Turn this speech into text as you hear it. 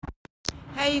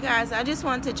Hey, you guys, I just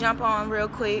wanted to jump on real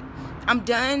quick. I'm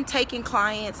done taking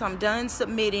clients. I'm done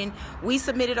submitting. We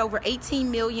submitted over 18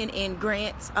 million in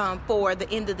grants for the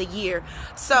end of the year.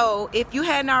 So if you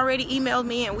hadn't already emailed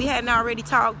me and we hadn't already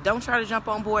talked, don't try to jump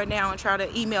on board now and try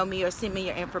to email me or send me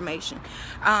your information.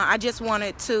 I just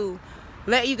wanted to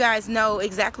let you guys know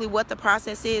exactly what the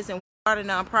process is and start a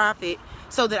nonprofit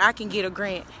so that I can get a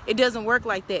grant. It doesn't work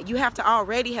like that. You have to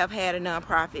already have had a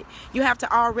nonprofit. You have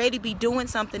to already be doing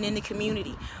something in the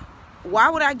community. Why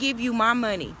would I give you my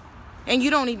money and you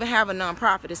don't even have a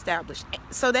nonprofit established?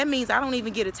 So that means I don't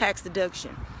even get a tax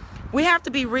deduction. We have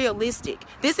to be realistic.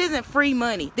 This isn't free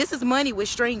money. This is money with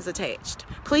strings attached.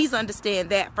 Please understand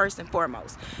that first and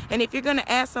foremost. And if you're going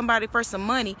to ask somebody for some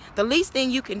money, the least thing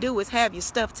you can do is have your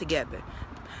stuff together.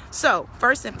 So,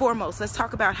 first and foremost, let's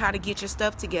talk about how to get your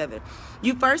stuff together.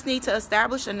 You first need to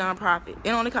establish a nonprofit. It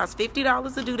only costs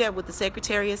 $50 to do that with the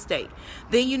Secretary of State.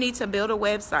 Then you need to build a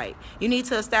website. You need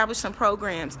to establish some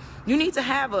programs. You need to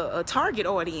have a target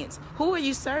audience. Who are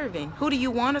you serving? Who do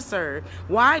you want to serve?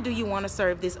 Why do you want to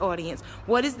serve this audience?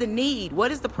 What is the need?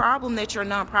 What is the problem that your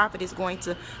nonprofit is going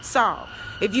to solve?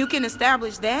 If you can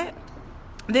establish that,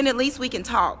 then at least we can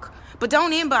talk. But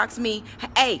don't inbox me,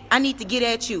 hey, I need to get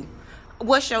at you.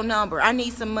 What's your number? I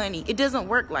need some money. It doesn't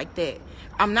work like that.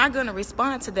 I'm not going to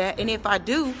respond to that. And if I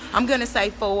do, I'm going to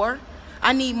say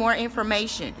I need more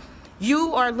information.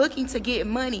 You are looking to get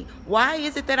money. Why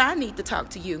is it that I need to talk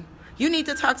to you? You need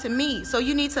to talk to me. So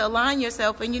you need to align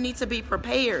yourself and you need to be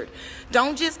prepared.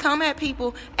 Don't just come at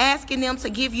people asking them to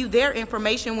give you their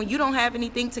information when you don't have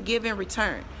anything to give in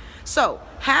return. So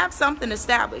have something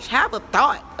established, have a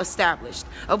thought established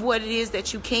of what it is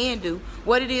that you can do,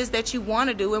 what it is that you want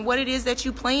to do, and what it is that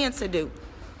you plan to do.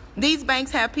 These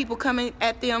banks have people coming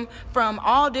at them from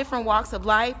all different walks of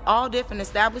life, all different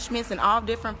establishments, and all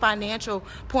different financial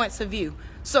points of view.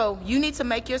 So you need to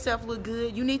make yourself look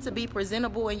good. You need to be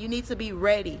presentable and you need to be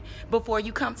ready before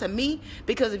you come to me,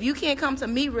 because if you can't come to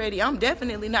me ready, I'm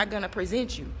definitely not going to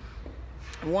present you.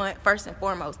 First and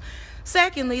foremost.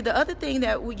 Secondly, the other thing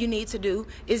that you need to do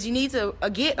is you need to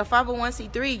get a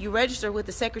 501c3. You register with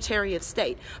the Secretary of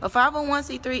State. A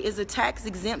 501c3 is a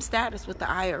tax-exempt status with the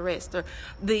IRS, or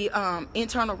the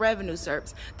Internal Revenue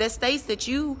Service, that states that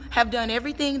you have done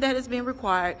everything that has been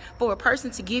required for a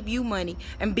person to give you money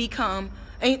and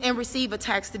and receive a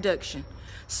tax deduction.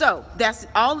 So that's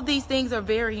all of these things are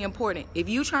very important. If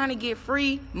you're trying to get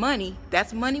free money,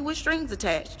 that's money with strings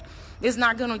attached. It's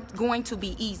not going to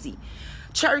be easy.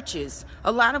 Churches,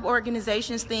 a lot of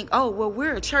organizations think, oh, well,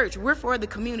 we're a church. We're for the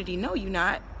community. No, you're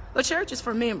not. A church is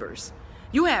for members.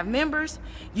 You have members.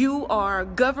 You are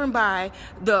governed by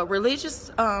the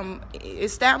religious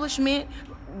establishment,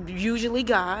 usually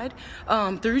God,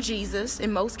 through Jesus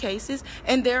in most cases.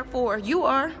 And therefore, you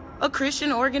are a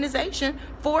Christian organization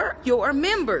for your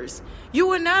members.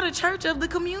 You are not a church of the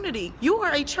community. You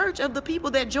are a church of the people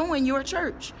that join your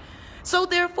church. So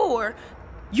therefore,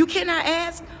 you cannot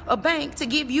ask a bank to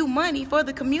give you money for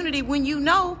the community when you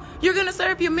know you're going to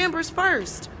serve your members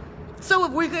first. So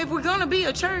if we're going to be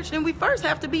a church, then we first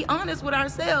have to be honest with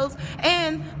ourselves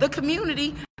and the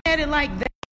community at it like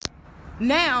that.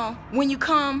 Now, when you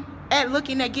come at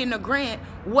looking at getting a grant,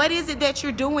 what is it that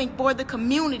you're doing for the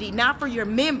community, not for your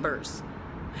members?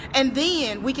 And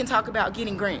then we can talk about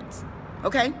getting grants.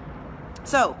 Okay?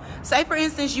 So, say for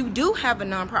instance, you do have a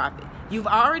nonprofit. You've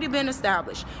already been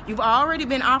established. You've already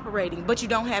been operating, but you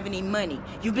don't have any money.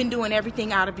 You've been doing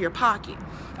everything out of your pocket.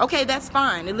 Okay, that's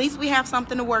fine. At least we have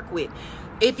something to work with.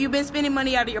 If you've been spending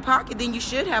money out of your pocket, then you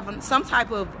should have some type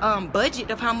of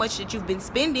budget of how much that you've been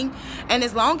spending. And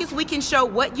as long as we can show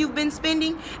what you've been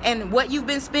spending and what you've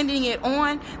been spending it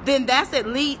on, then that at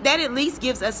least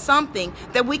gives us something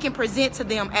that we can present to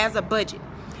them as a budget.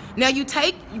 Now you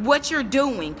take what you're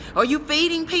doing. Are you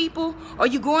feeding people? Are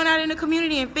you going out in the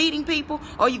community and feeding people?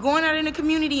 Are you going out in the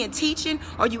community and teaching?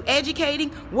 Are you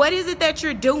educating? What is it that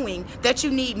you're doing that you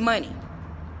need money?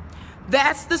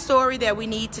 That's the story that we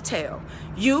need to tell.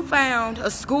 You found a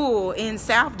school in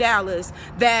South Dallas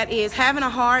that is having a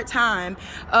hard time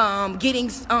getting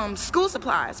school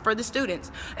supplies for the students.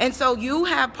 And so you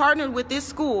have partnered with this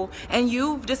school and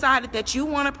you've decided that you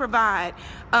want to provide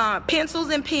pencils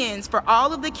and pens for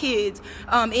all of the kids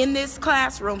in this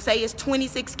classroom. Say it's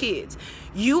 26 kids.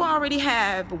 You already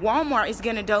have, Walmart is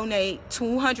going to donate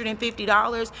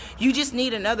 $250. You just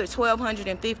need another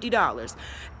 $1,250.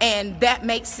 And that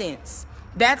makes sense.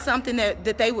 That's something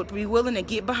that they would be willing to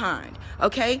get behind.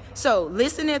 Okay? So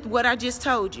listen at what I just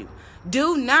told you.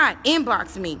 Do not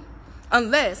inbox me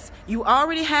unless you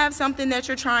already have something that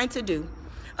you're trying to do,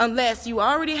 unless you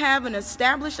already have an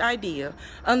established idea,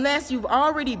 unless you've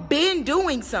already been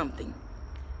doing something.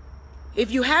 If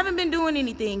you haven't been doing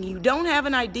anything, you don't have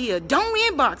an idea, don't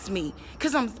inbox me,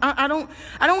 because I don't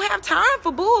have time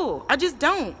for bull. I just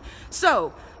don't.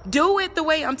 So do it the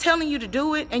way I'm telling you to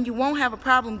do it, and you won't have a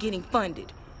problem getting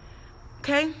funded.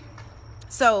 Okay?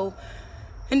 So,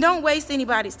 and don't waste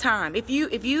anybody's time. If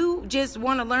you just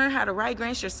want to learn how to write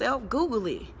grants yourself, Google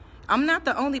it. I'm not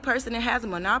the only person that has a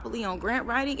monopoly on grant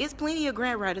writing. It's plenty of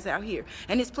grant writers out here,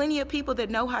 and it's plenty of people that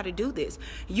know how to do this.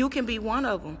 You can be one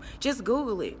of them. Just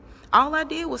Google it. All I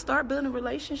did was start building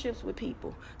relationships with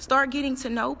people, start getting to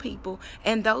know people,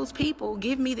 and those people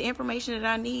give me the information that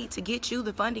I need to get you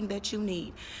the funding that you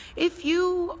need. If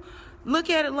you look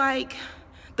at it like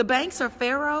the banks are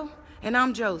Pharaoh and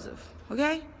I'm Joseph,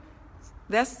 okay?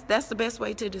 That's the best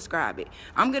way to describe it.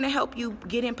 I'm going to help you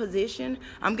get in position.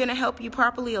 I'm going to help you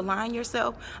properly align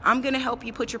yourself. I'm going to help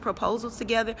you put your proposals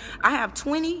together. I have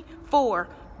 24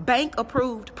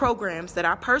 bank-approved programs that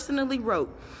I personally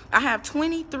wrote. I have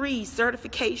 23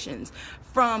 certifications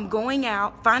from going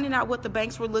out, finding out what the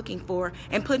banks were looking for,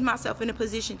 and putting myself in a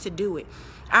position to do it.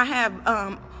 I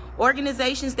have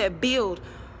organizations that build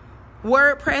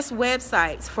WordPress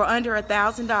websites for under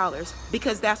 $1,000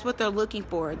 because that's what they're looking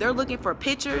for. They're looking for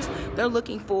pictures. They're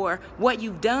looking for what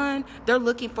you've done. They're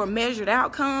looking for measured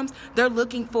outcomes. They're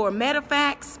looking for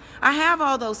metafacts. I have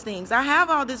all those things. I have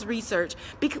all this research.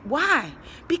 Why?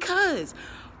 Because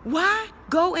why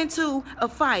go into a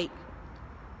fight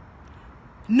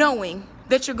knowing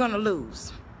that you're going to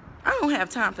lose? I don't have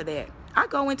time for that. I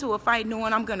go into a fight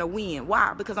knowing I'm going to win.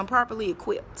 Why? Because I'm properly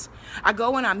equipped. I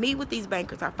go and I meet with these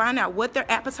bankers. I find out what their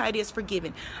appetite is for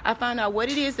giving. I find out what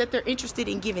it is that they're interested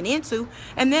in giving into,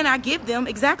 and then I give them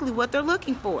exactly what they're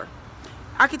looking for.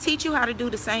 I could teach you how to do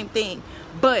the same thing,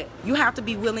 but you have to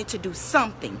be willing to do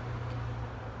something.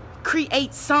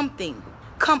 Create something.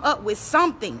 Come up with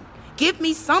something. Give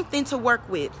me something to work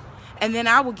with, and then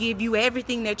I will give you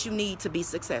everything that you need to be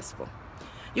successful.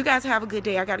 You guys have a good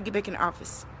day. I got to get back in the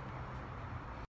office.